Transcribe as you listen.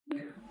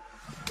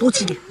多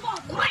吃点，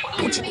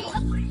多吃点。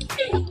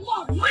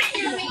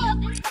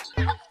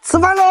吃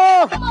饭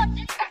喽！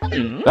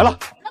来了，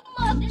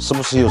是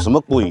不是有什么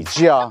诡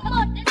计啊？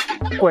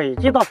诡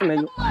计倒是没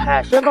有，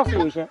海鲜倒是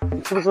有些，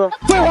是不是？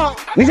废话，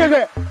你先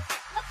睡。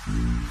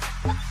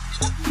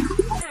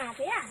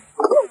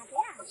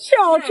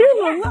小气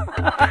人啊！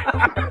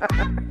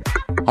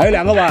还有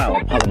2个碗，我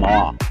怕什么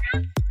啊？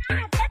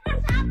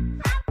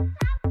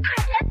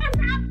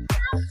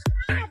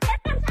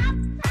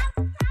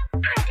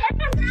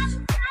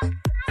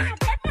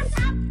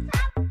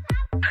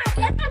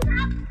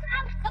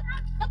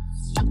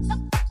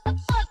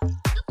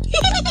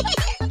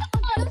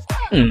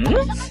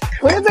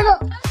我要这个，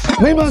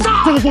妹妹，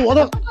这个是我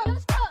的。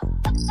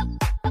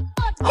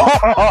哈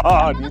哈哈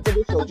哈！你这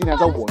个手竟然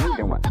在我面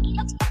前玩。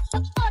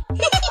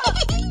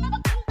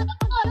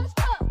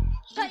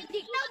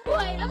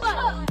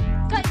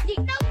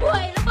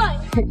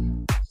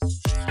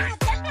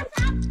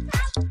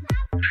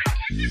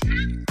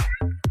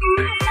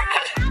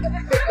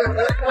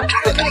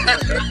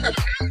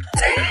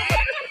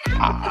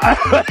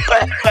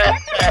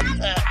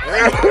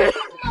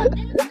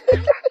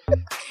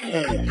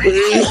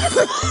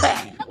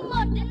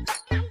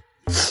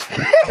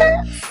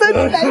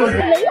身材美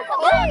好。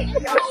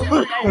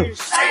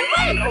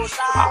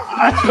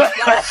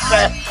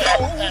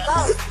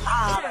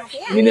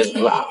你的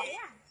死啊！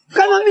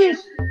干嘛你？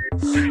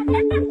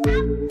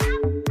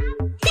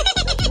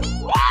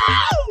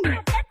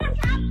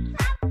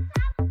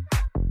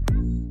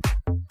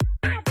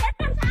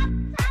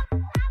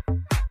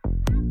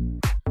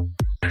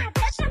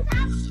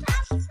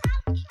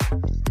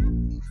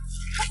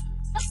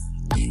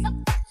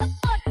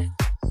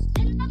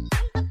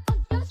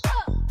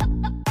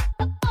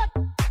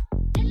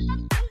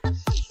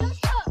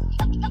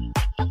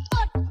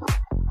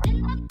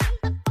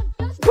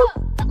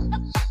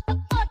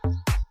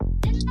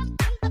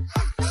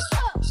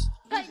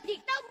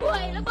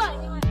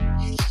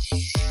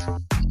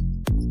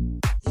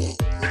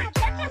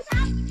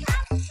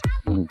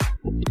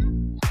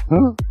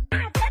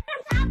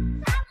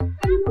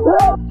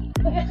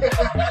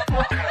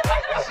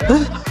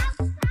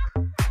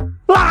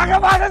哪个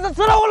妈的是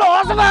吃了我螺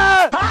蛳粉？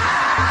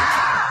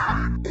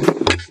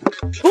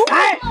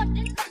哎，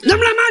能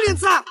不能慢点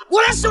吃啊？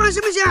我来洗碗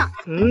行不行？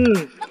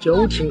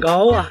酒挺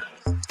高啊。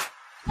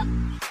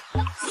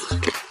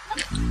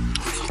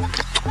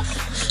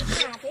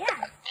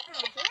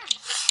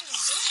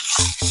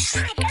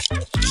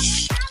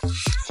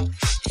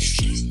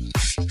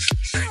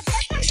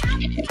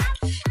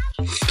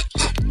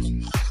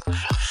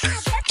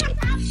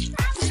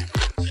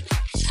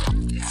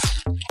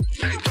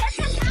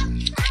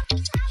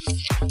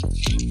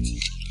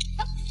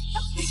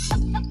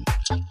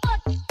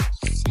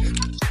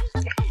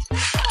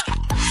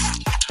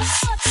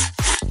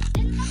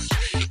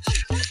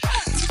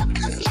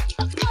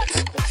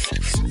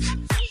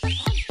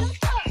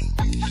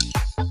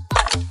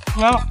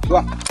来了，哥。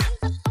干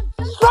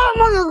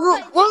嘛呀哥？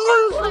我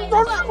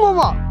找师傅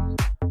嘛。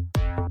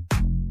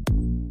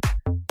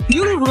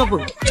牛肉土豆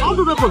粉，羊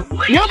土豆粉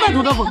，200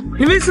土豆粉，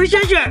你们谁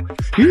先选？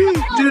这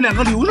有2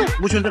个牛肉，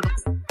我选这个。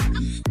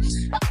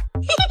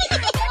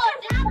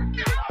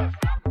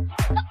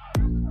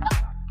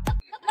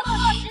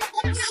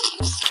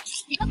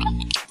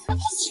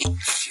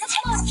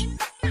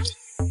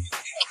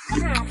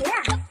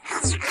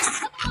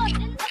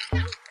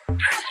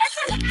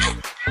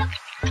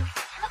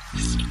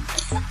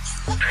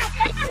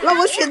那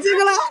我选这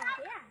个了。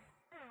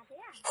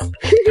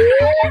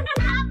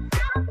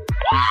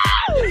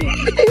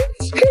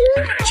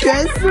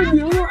全是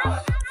牛肉。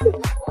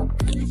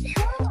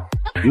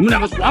你们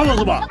2个算了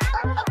是吧？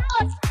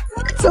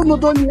这么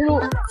多牛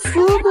肉，吃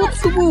都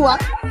吃不完。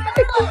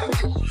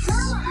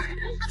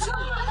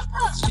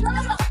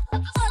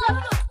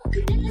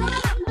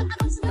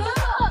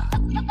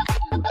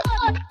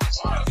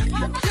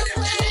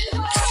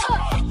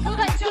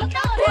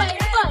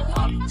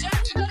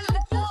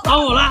到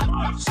我了！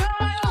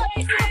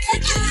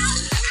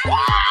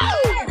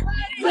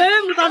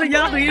这么大的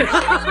鸭腿！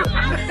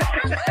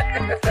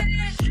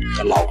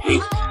这老逼！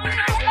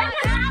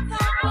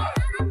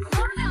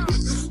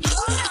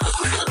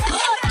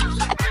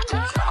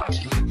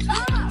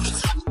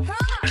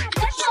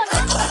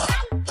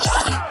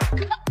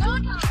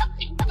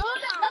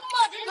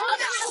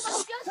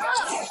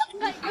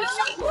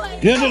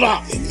别这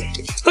个！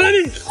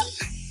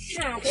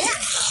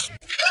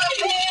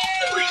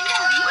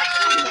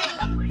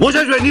我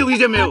先选，你有意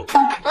见没有？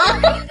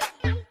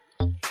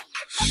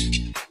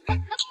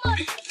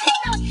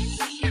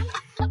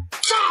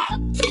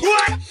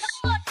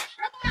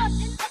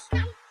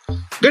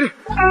给你。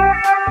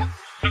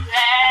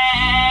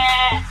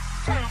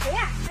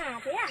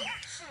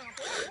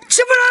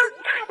欺负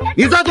人！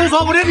你再多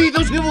说我连你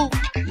都欺负。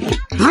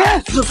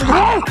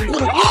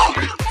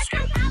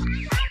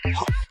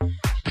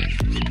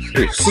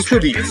失去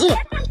理智。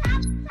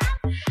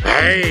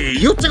哎，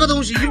有这个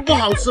东西又不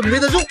好吃，没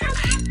得用。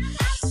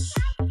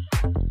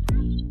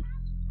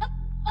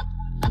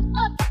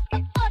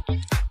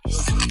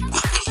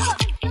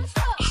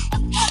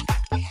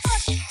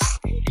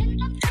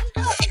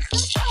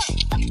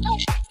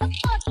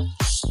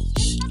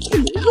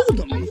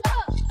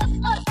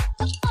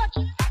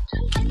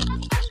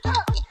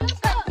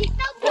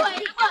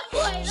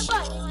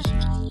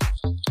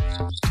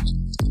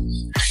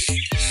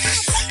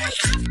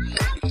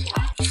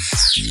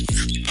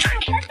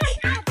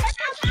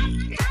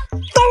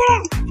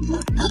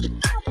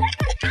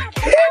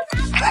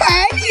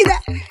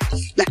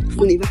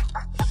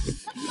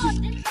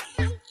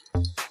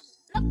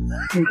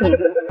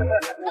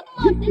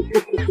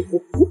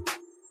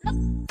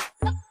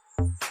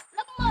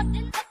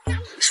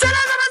谁来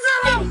这么子？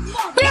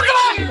别过来！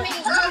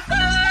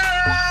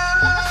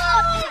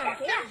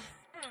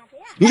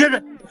你先忍，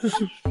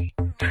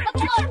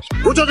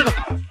我叫这个。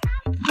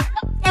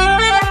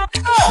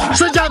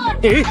剩下，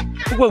哎，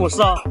不关我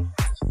事啊。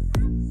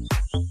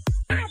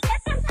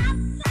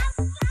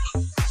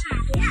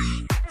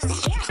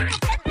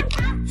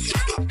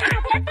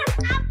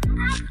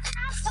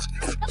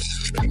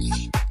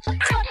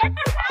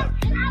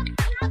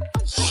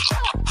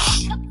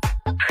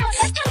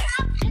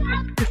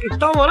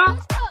到我了，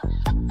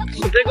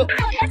这个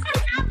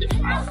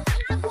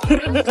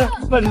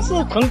本是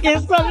从天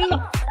生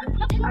了，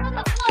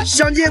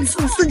相见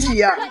出自己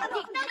呀。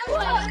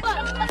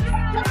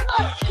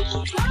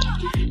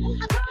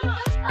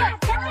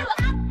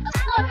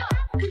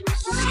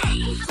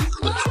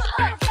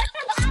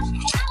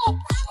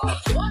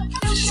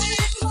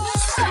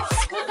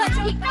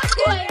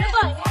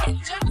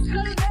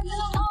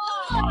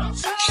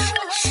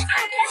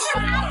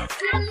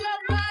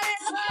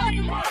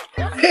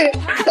嘿，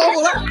到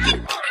我了！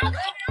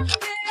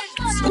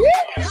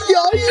有！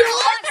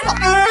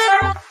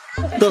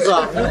这是啊。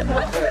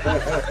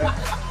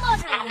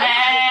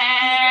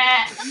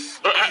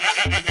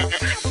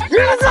儿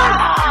子，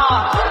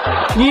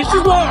你是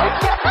说？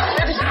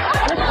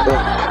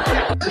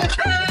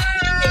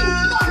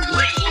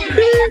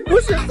不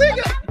是这个。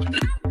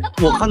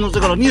我看到这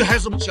个了，你还有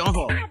什么想法？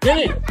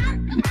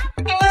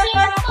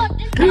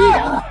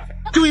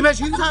就一盘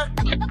青菜，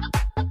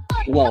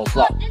不关我事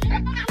啊。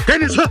给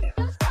你吃。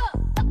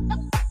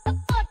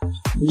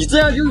你这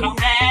样就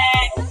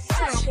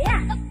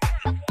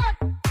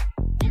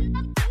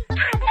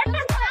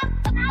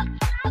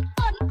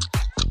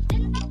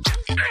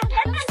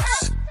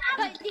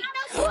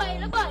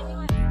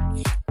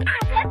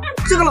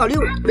这个老六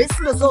没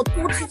事的时候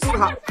多吃吃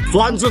它，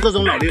专治这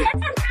种老六。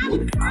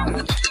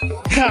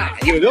哈，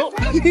有肉。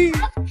你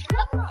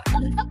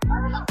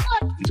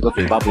这个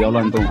嘴巴不要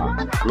乱动啊，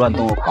乱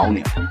动我搞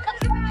你。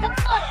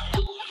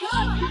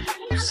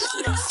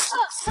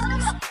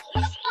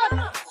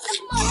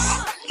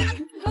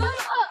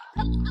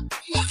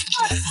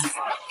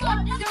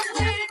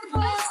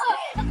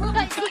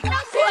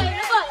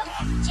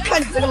看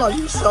你这个老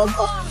六小子，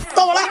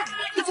到我了，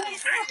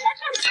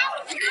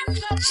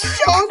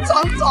香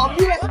肠炒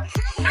面。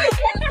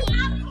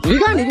你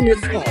看你就没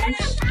吃好，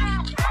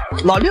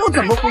老六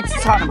怎么会吃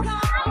差的嘛？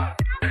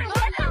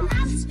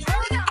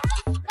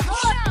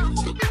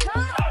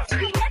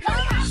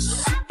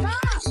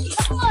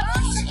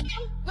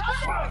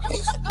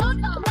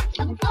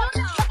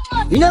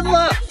你看什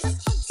么？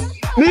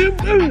没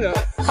病啊！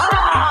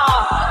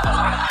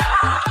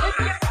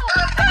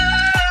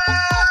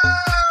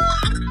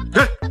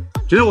哎，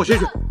今天我先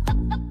去。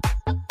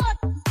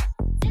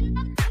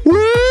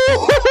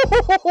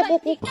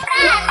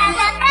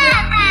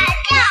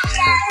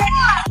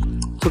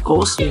这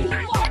狗屎！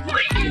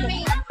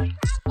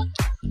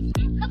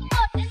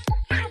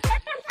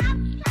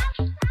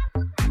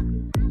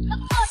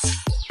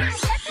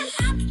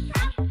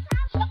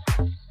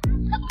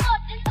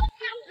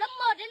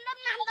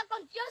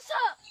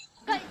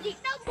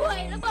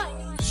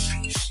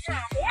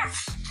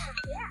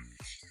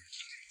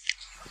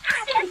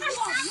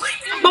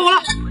到我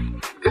了！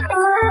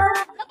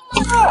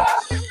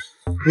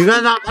你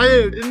看它，哎，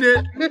真的，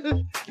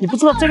你不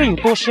知道这个有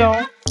多香？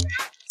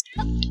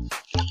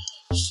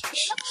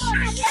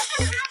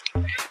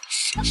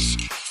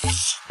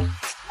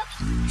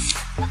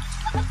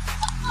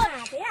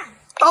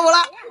到我了！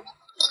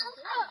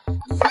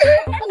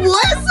我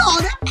炒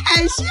的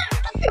海鲜。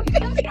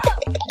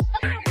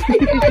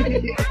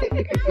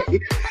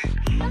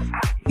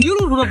牛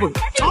肉土豆粉、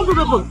炒土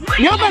豆粉、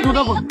凉拌土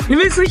豆粉，你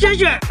们谁先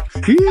选？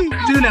嘿，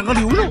这有2个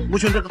牛肉，我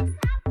选这个。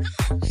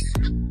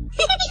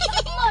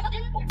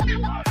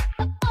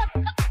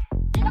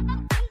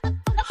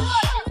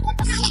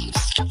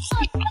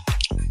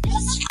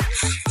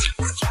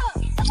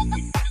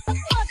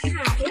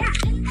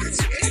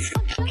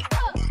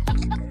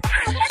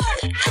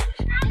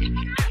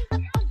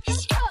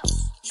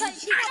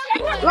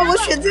那我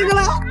选这个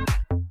了。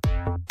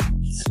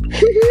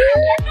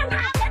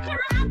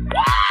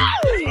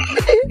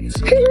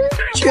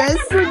全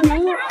是牛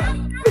肉。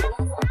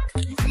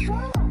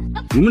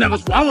你们2个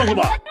算了是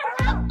吧？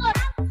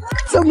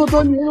这么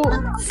多牛肉，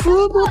吃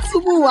都吃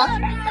不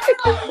完。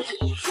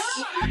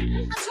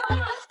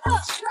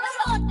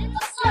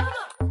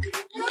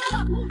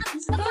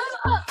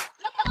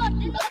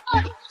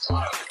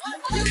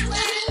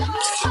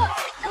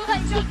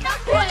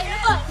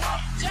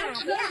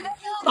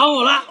到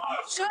我了！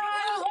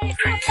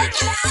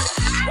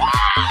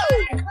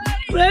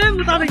这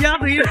么大的鸭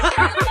子鱼！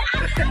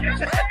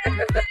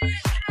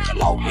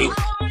老六。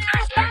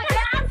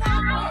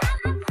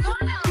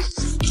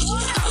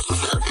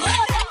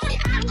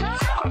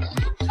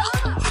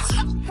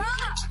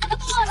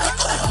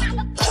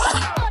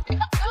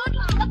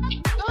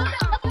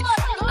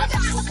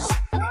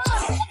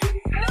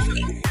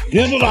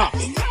别住了！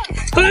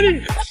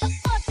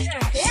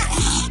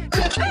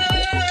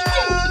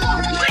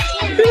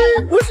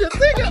我选这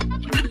个。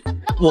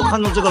我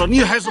看中这个了，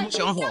你还有什么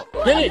想法？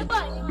给你，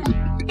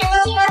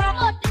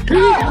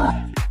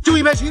就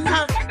一盘青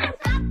菜，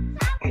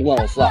不关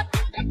我事啊。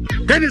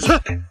给你吃。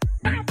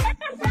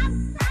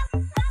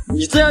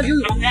你这样就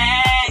是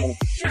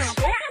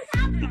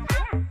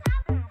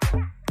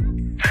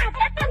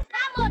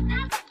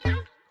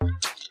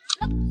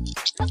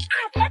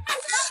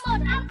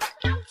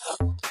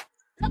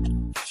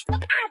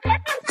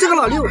这个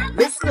老六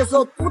没事的时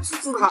候多吃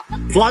吃它，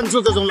专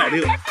治这种老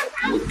六。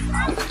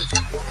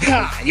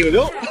哈，有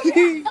肉。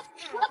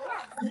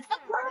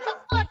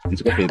你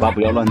这个嘴巴不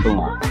要乱动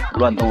啊，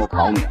乱动我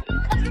搞你。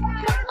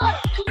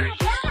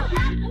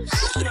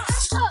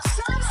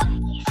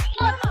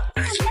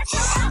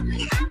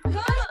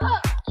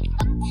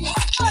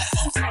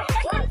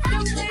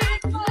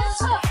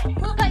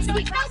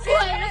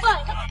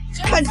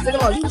看你这个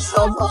老六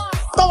小子，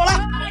到我了，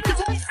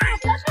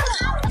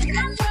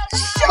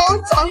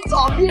香肠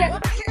炒面，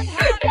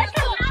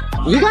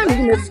一看你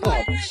就没吃好。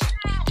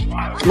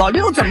老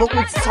六怎么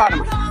会吃差的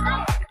嘛？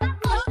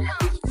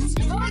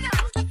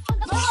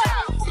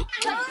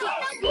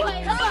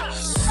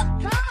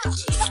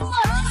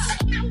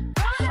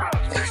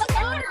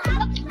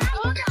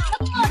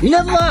你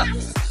那什么？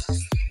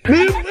没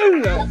人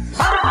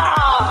啊！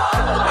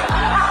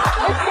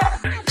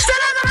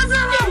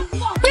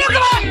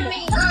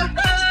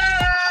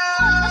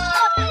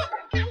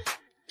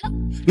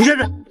你先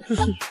吃，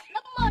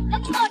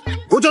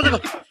我叫这个。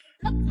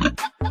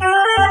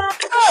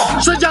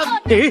生姜，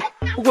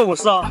不关我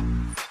事啊。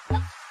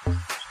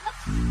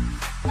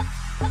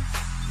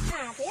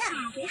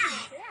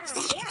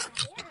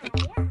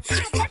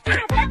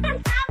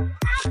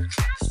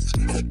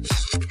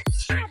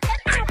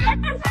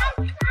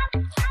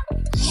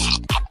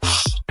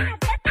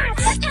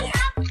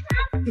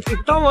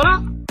到我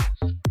了，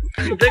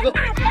这个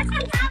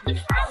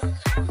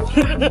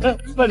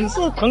粉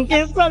是藤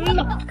天生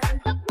了，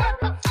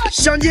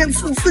香煎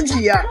刺刺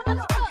激呀。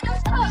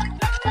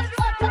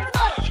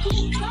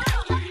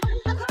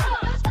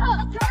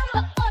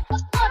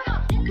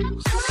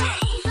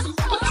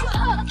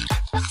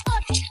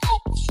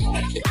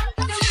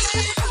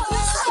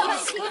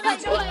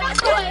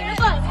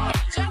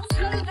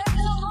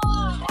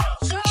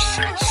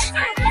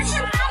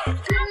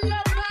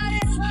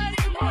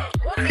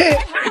嘿，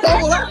到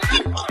我了，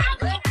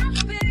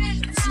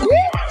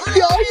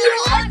摇摇，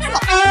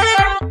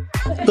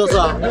都是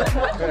啊。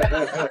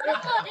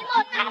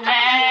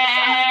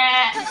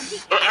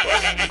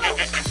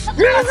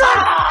儿子，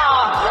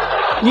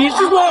你是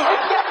说，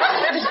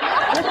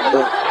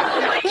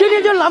今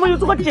天就男朋友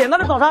做个简单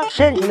的早餐，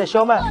现成的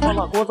小麦放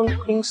到锅中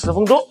叮10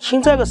分钟，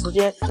青菜个时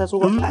间再做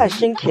个爱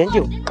心甜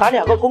酒，打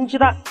2个公鸡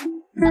蛋，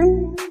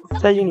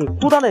再用你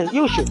孤单的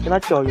右手给它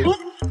搅匀。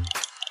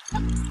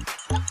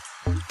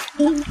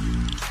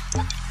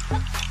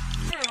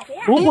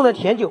煮滚的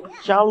甜酒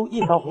加入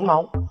1条红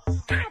毛，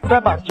再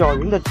把搅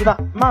匀的鸡蛋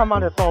慢慢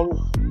的倒入，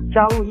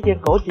加入一点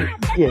枸杞，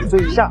点缀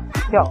一下，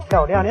漂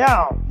漂亮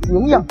亮，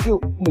营养又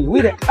美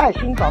味的爱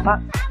心早餐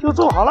就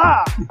做好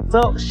了。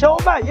走，小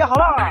麦也好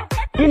了，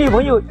你女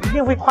朋友一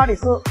定会夸你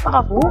是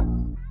大厨。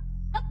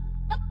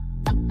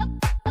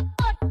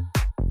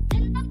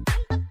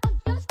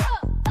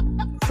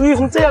所以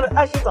从这样的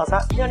爱心早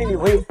餐，让你女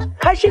朋友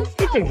开心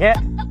一整天。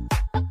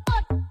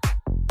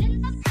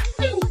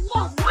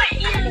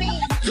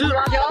吃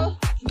辣椒，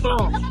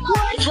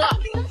吃。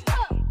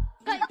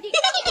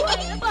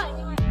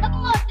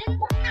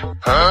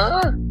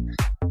啊！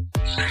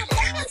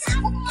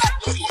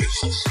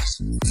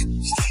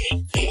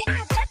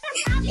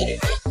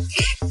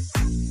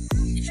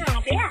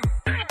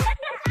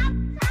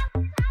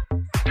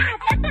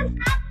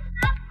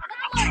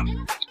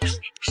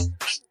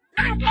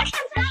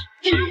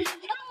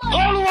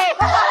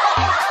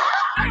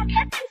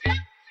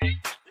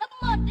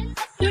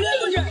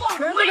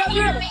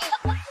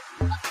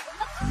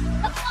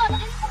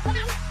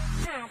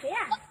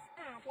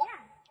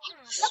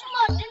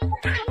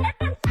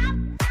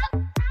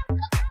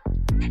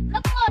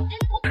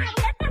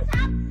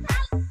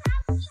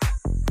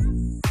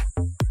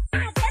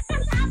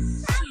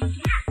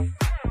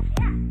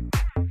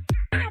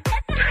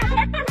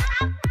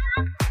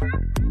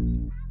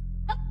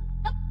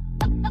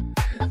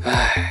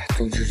唉，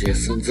中秋节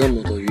剩这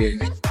么多月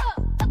饼，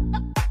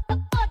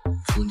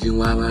曾经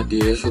歪歪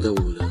跌死的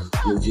5人，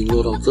如今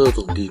落到这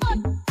种地步，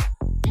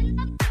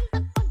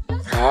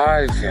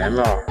太甜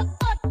了。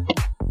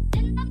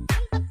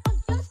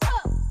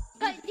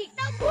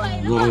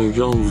那你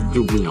这样子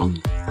就不娘，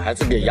还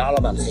是给鸭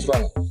老板吃算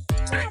了。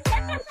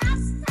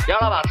鸭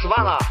老板吃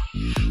饭了，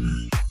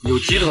有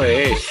鸡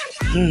腿，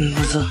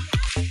不吃，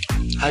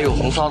还有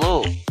红烧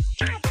肉，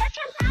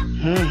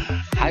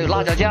还有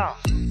辣椒酱。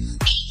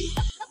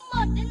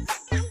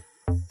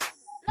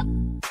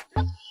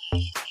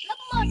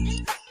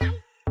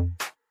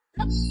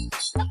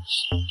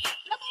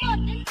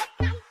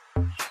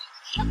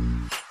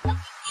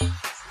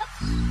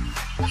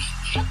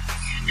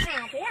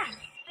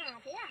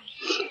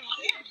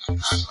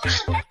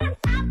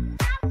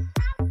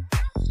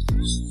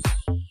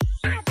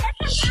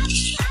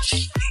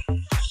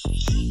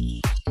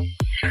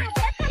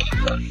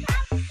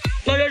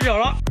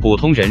普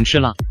通人吃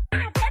辣。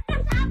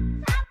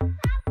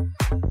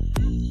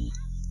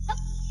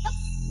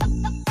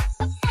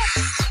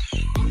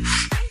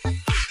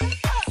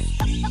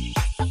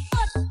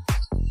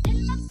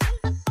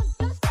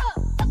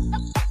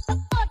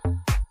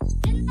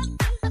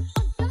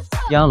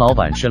鸭老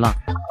板吃辣。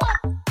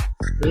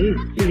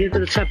今天这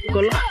个菜不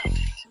够辣。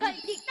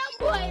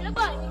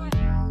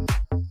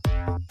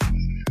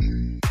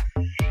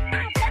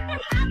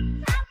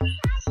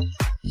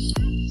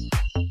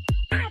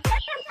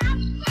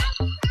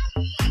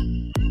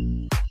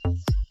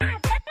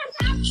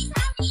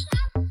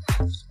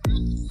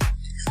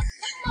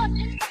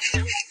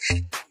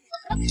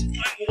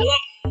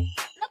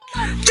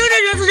 这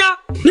点袁思佳，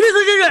你没事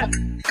进去。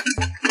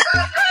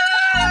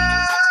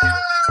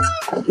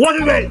我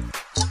准备。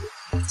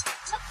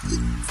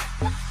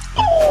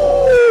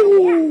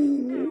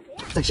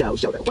在小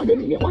小的花园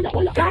里面，玩呀。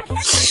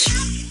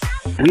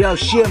不要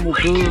羡慕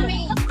哥，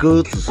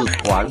哥只是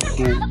传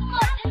说。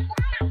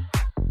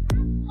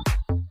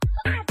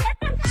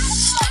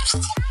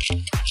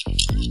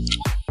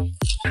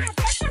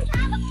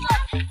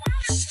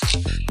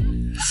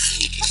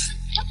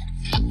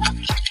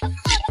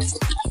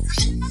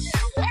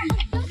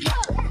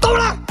到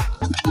了，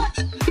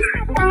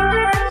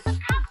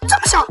这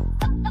么小，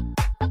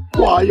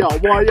挖呀！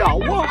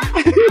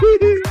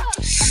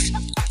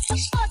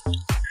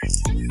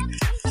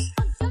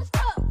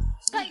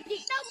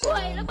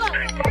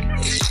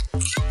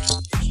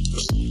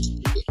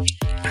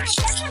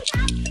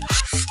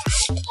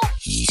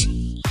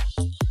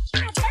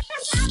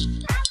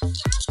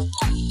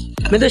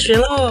没得选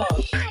了。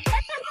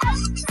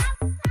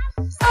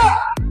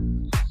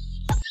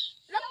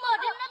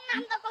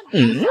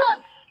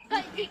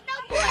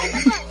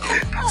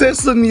这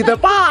是你的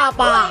爸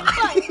爸。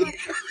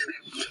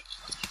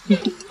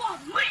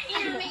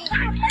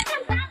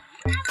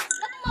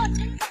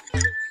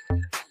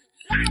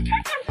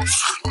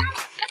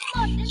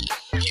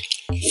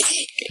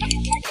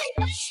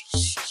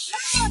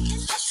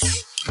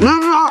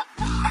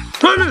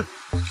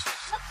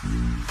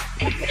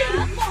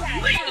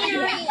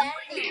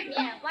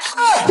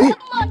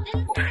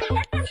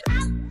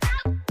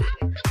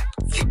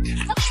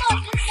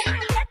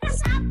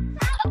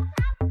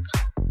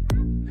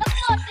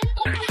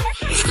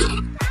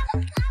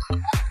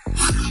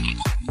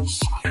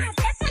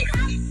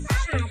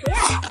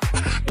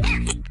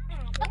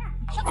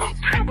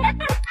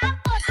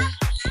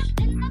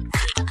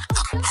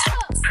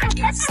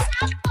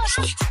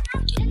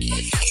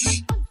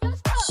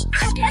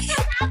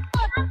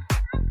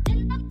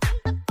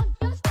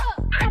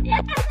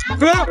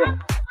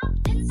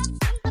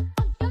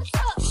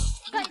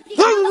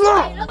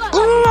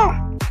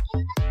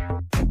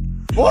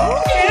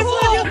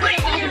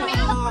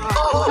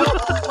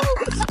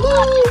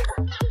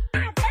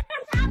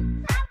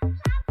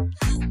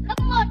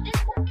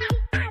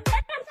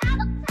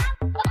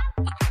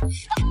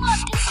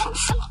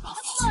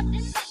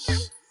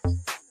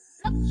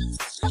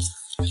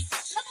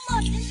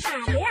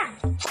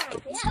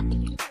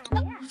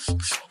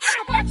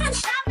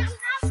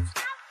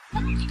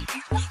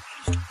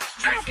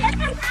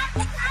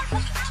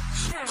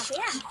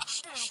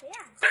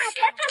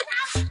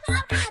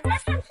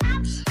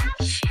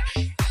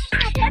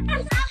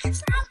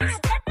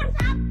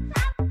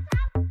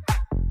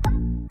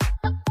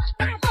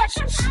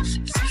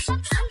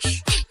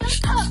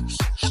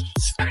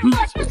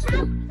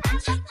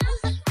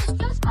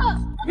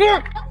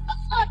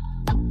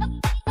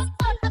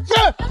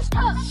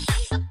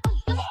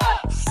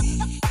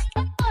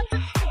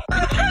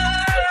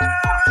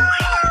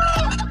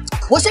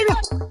我先入。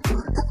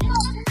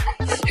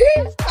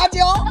辣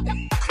椒，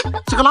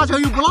这个辣椒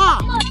又不辣。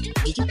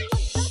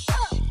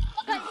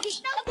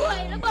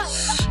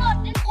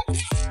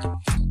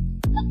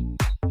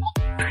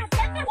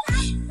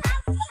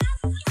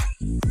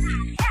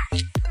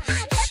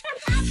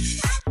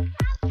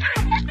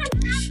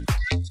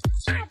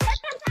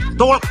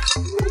懂了。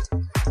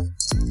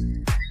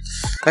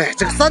哎，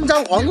这个三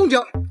张黄豆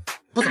椒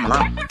不怎么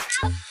辣。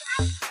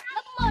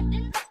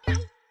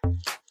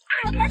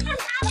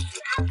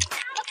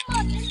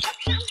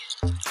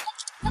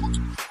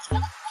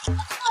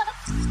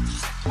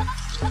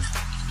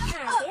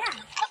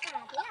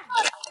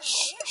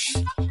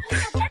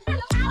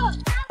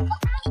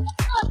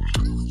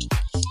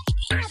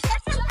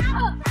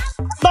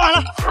当然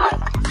了，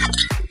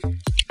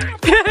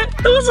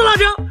都是辣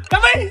椒，干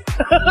杯！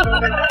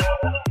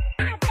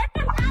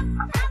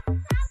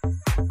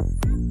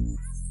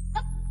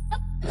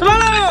吃饭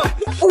喽！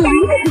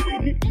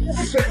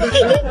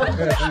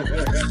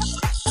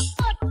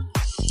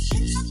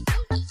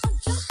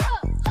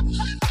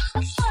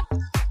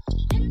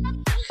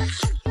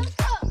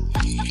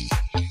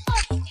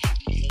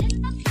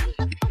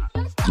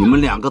你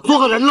们两个做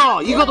个人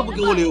了，一个都不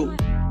给我留，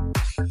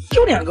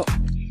就2个。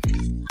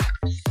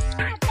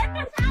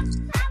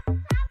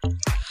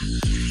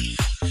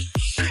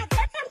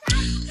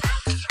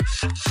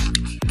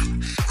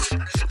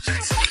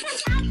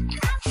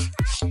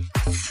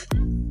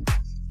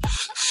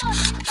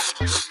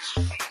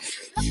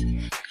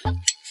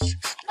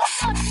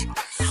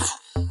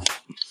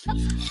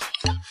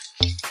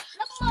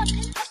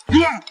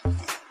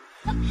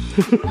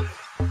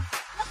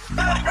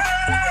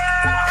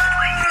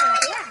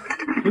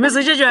你们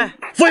谁先选？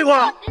废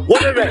话，我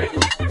选选。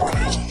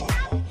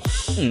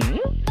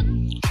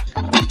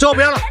这个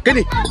不要了，给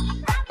你。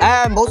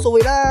哎，没所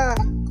谓啦。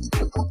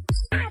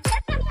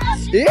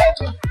咦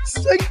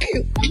 ，Thank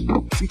you。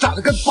你长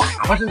得跟粑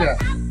粑似的。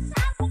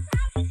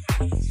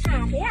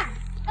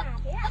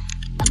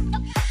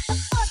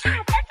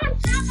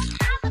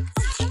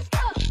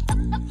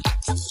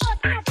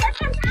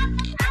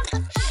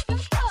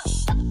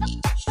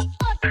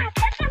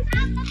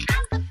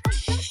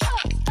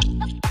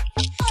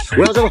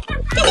我要这个，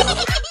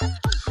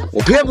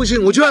我偏不信，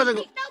我就要这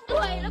个。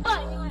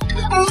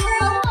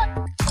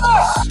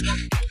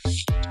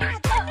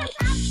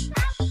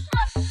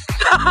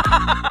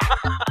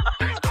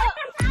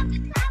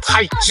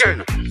太贱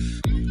了！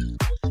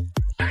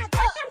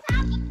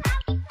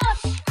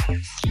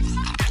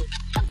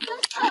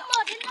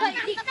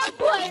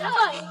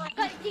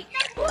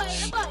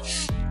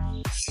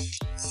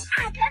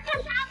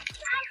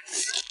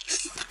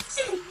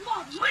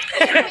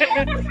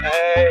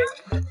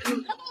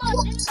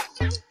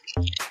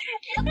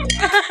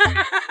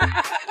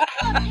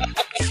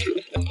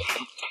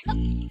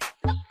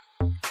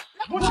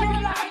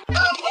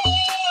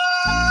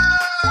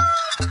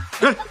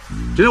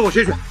今天我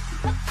先选。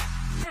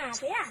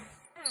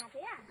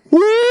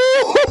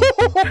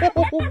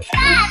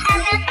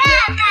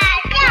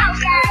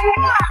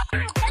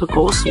这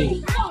狗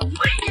屎！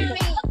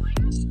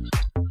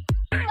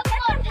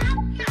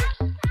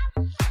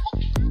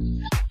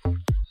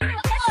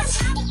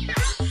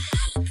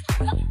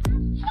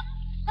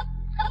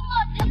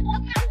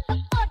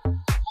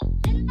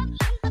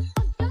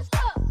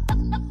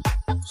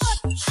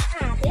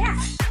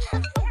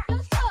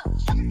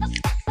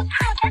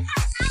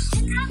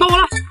到我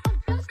了！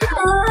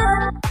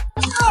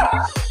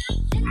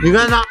你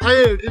看它，还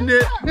有点点。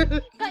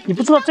你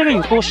不知道这个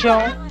有多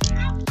香。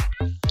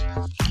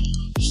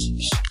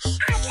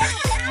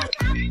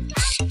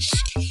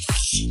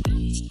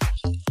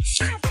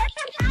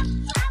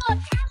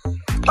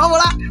到我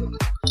了，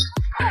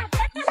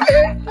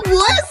我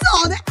也是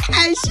好的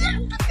海鲜。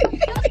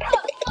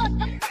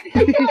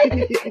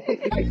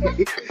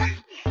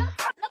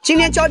今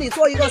天教你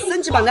做一个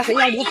升级版的衡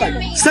阳卤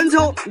粉，生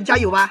抽你家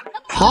有吧？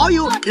蚝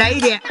油来一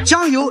点，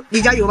酱油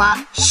你家有吧？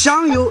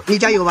香油你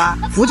家有吧？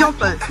胡椒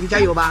粉你家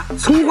有吧？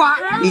葱花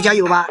你家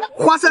有吧？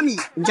花生米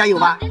你家有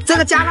吧？这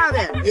个加辣的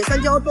野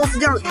山椒豆豉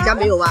酱你家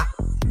没有吧？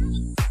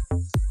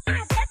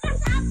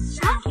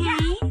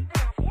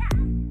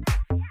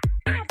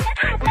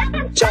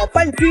搅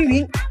拌均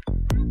匀。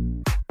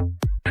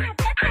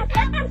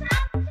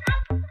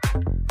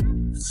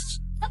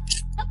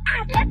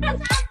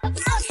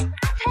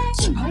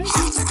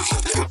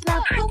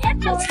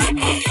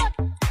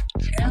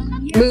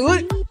美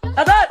味。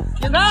大蛋，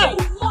点赞。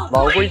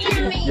老规矩，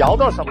摇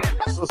到什么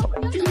是什么。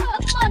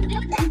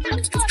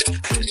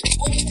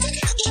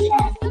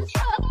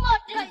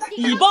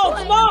以暴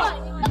制暴。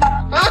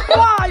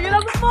哇，原来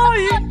是鲍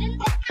鱼。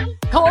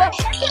看我了。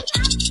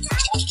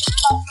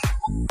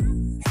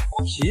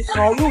皮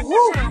糙肉厚。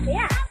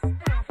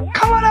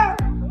看我了。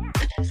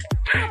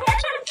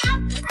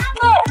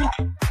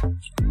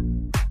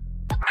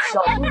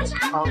小肚鸡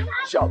肠，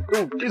小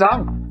肚鸡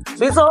肠。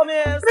谁吃后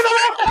面？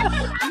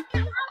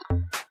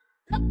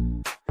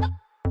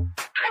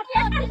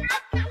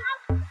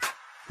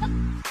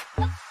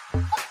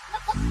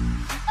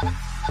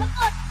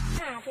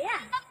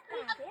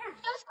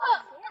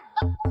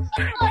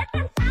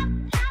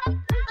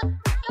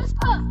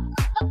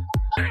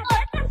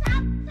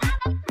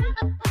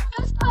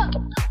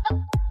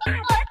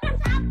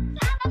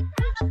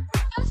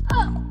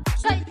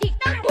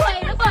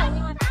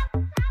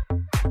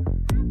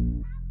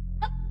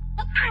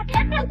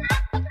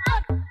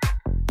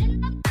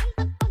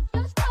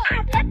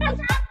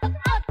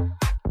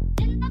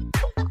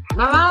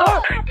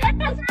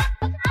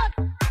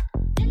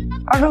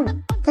阿生，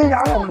这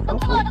家伙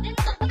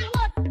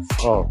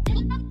哦，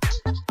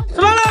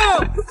吃饭喽！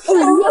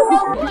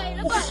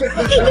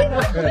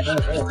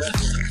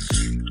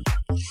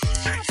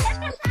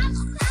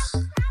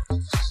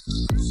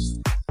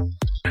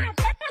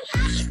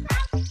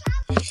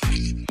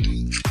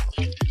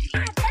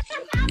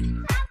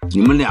你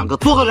们两个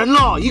多个人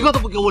了，一个都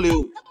不给我留，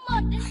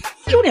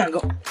就2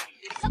个。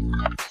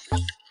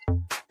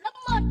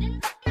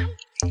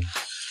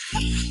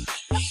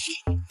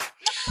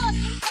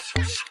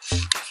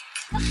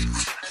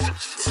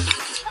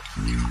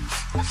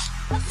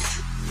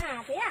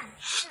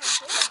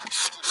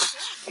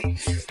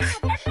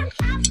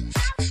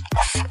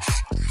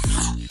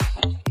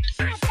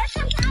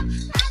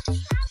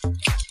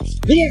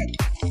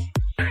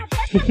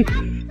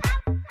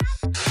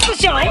这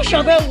小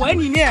小的碗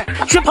里面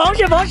是螃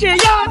蟹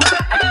呀！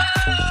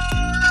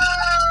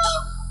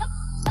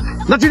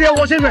那今天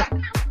我先选。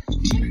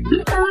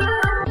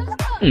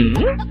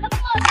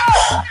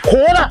活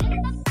的。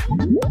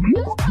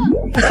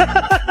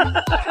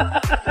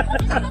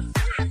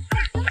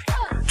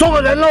做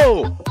个人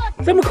喽！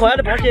这么可爱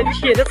的螃蟹，你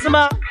写着吃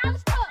吗？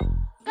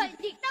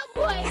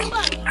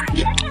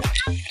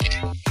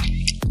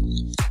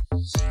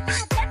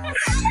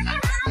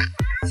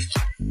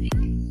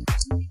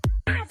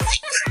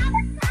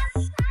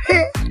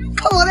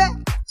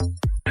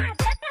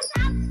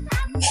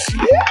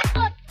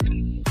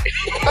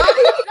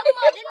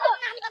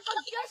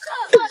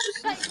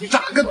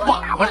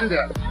粑粑似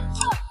的。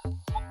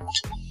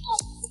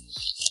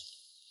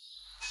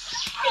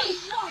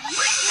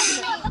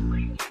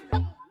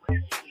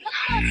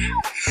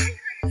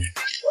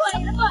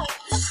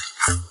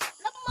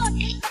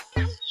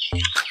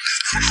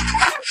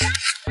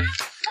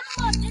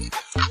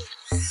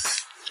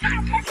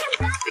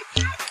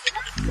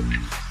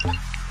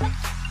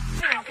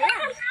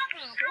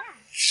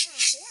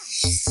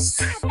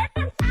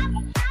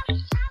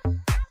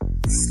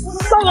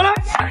上过来，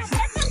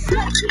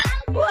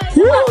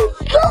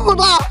这么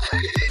大，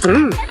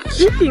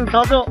一顶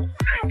操作，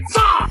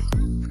炸！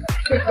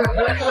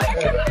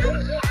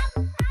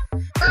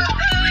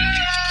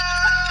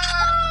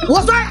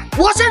我摔，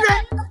我先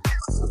摔，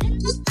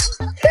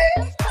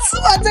是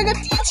吧？这个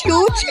踢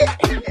球去，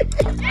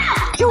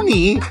就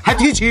你还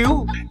踢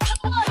球？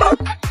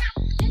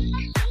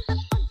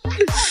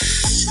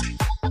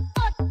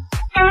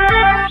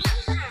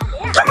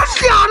这么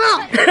假的？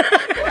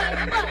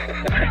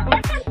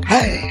哎。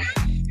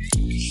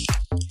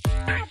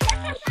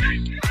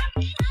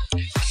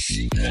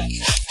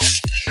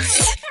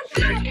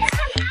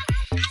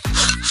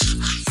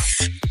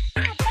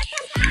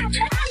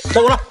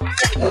走了。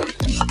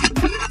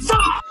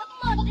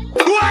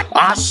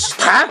啊，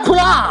太酷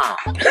了！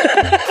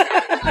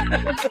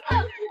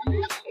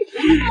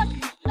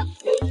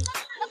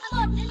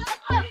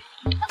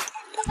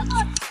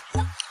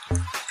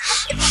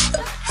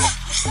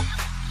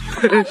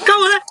看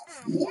我的！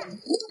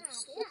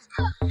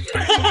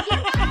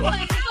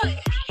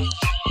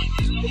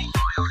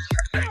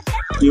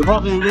以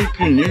后可以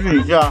给你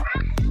忍一下。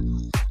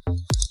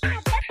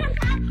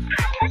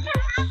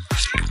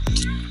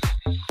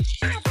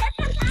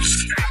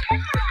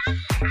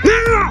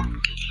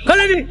快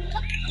来你！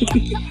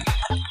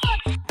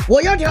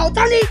我要挑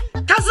战你，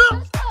开始！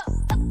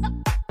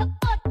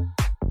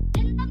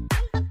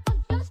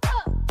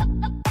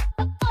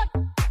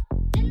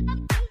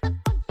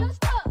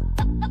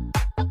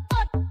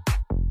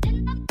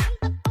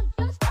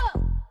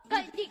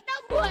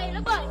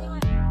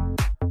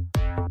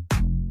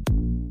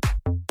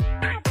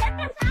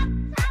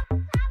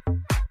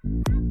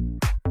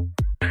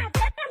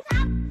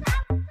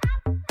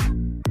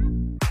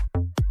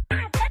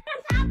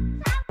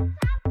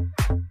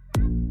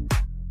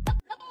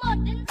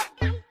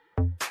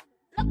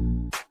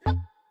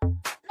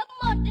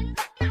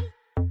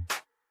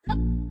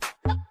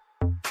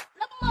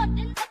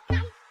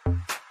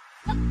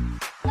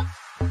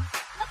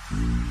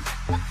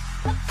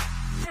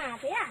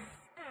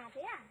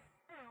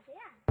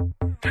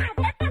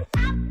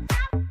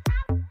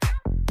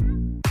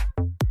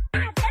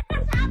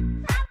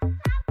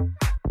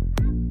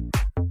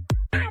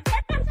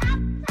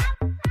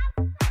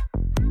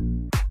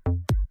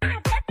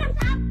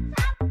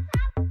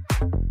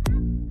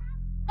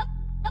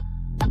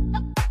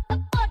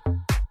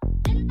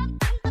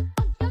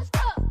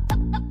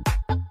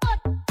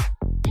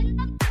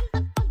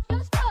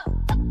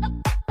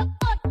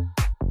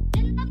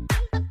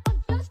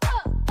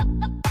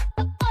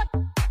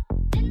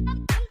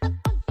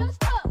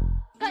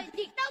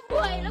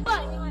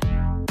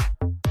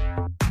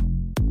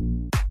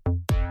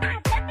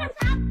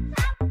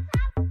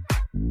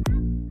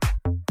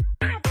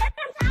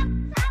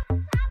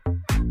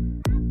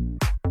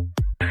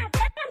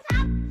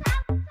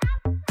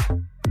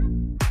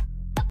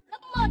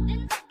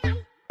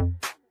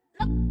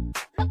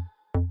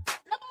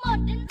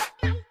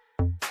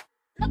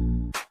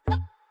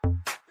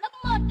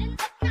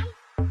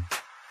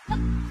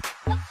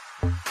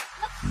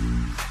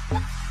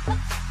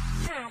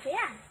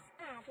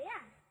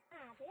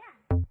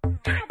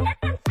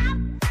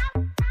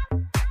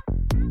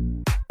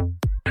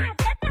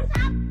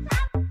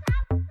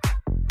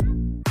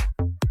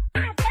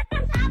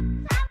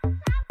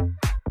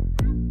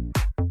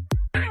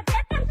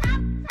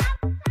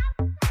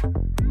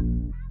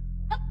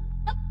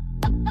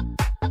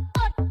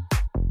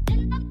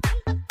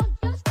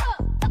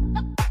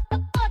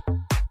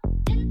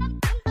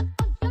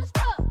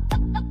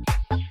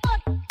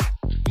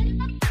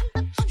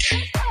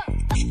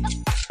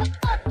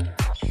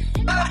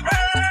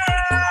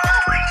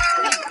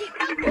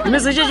你们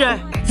谁先选？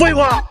废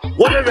话，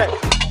我先选。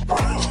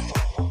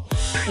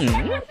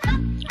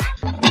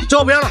这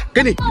我不要了，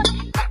给你。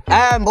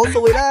哎，没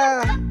所谓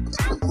啦。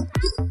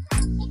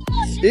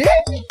咦，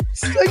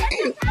神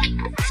经！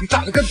你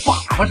长得跟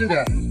粑粑似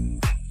的。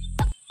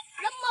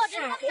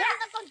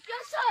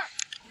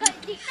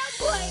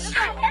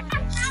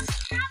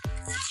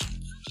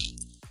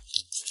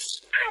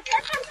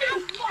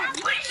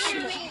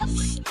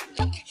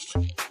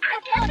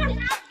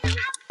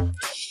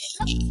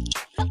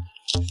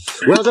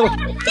我要这个，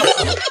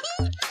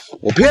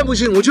我偏不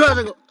信，我就要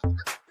这个。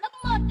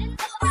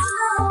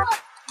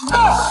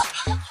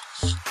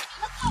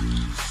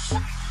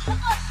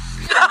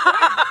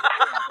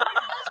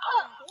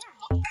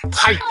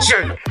太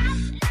贱了！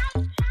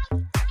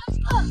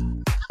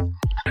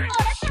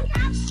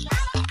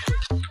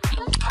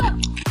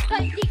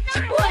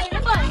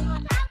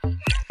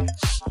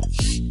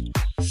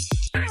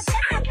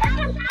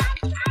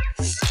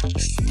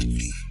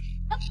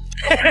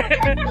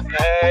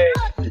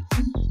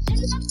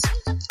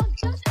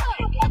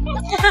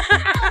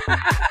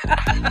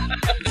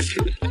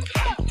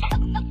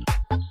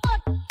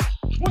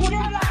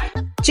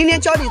今天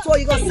教你做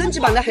一个升级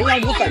版的衡阳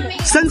卤粉，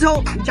生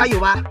抽你家有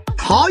吧？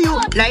蚝油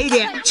来一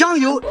点，酱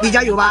油你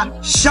家有吧？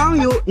香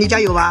油你家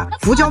有吧？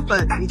胡椒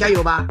粉你家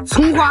有吧？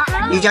葱花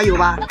你家有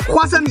吧？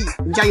花生米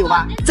你家有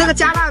吧？这个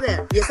加辣的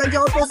野山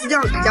椒豆豉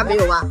酱你家没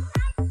有吧？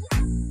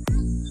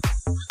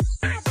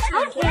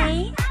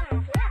 OK，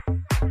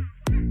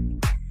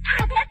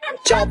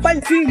 搅拌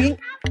均匀。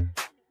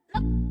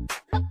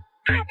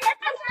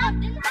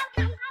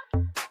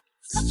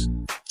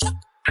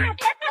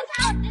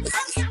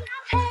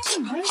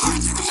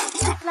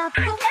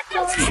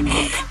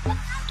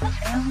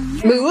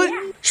美味，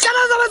想到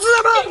什么吃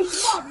什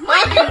么，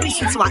一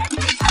起吃完。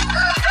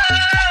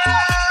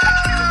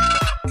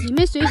你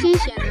们谁先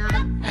选呢？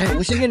哎，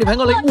我先给你盘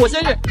过来，我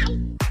先给。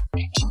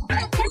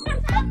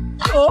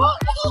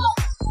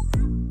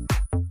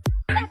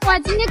哇，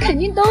今天肯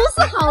定都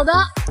是好的。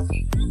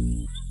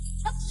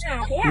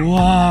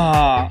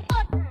哇！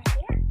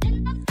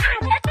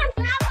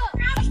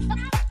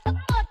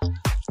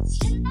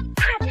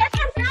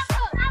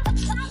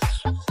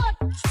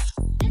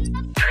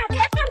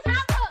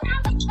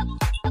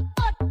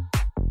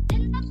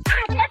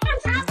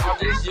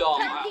真香！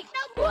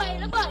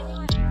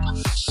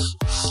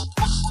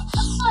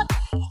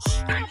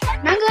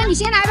南哥，你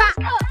先来吧。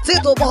这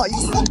多不好意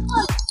思，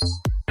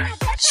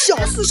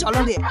小事小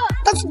量点，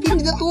但是比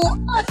你的多。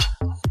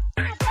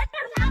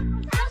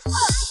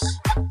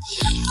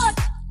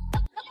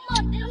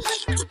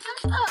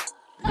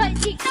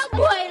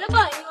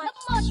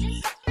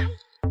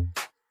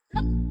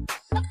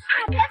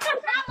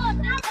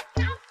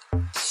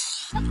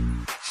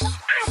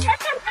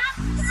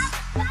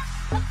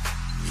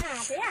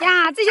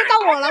呀，这就到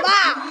我了吧？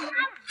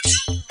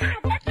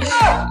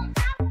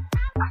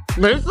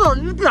没事，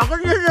你两个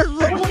人认识。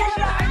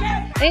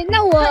哎，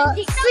那我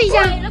试一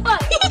下。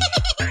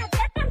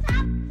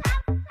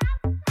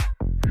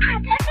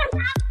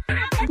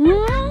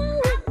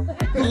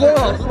你说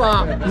好吃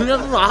吧？人家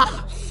是啥？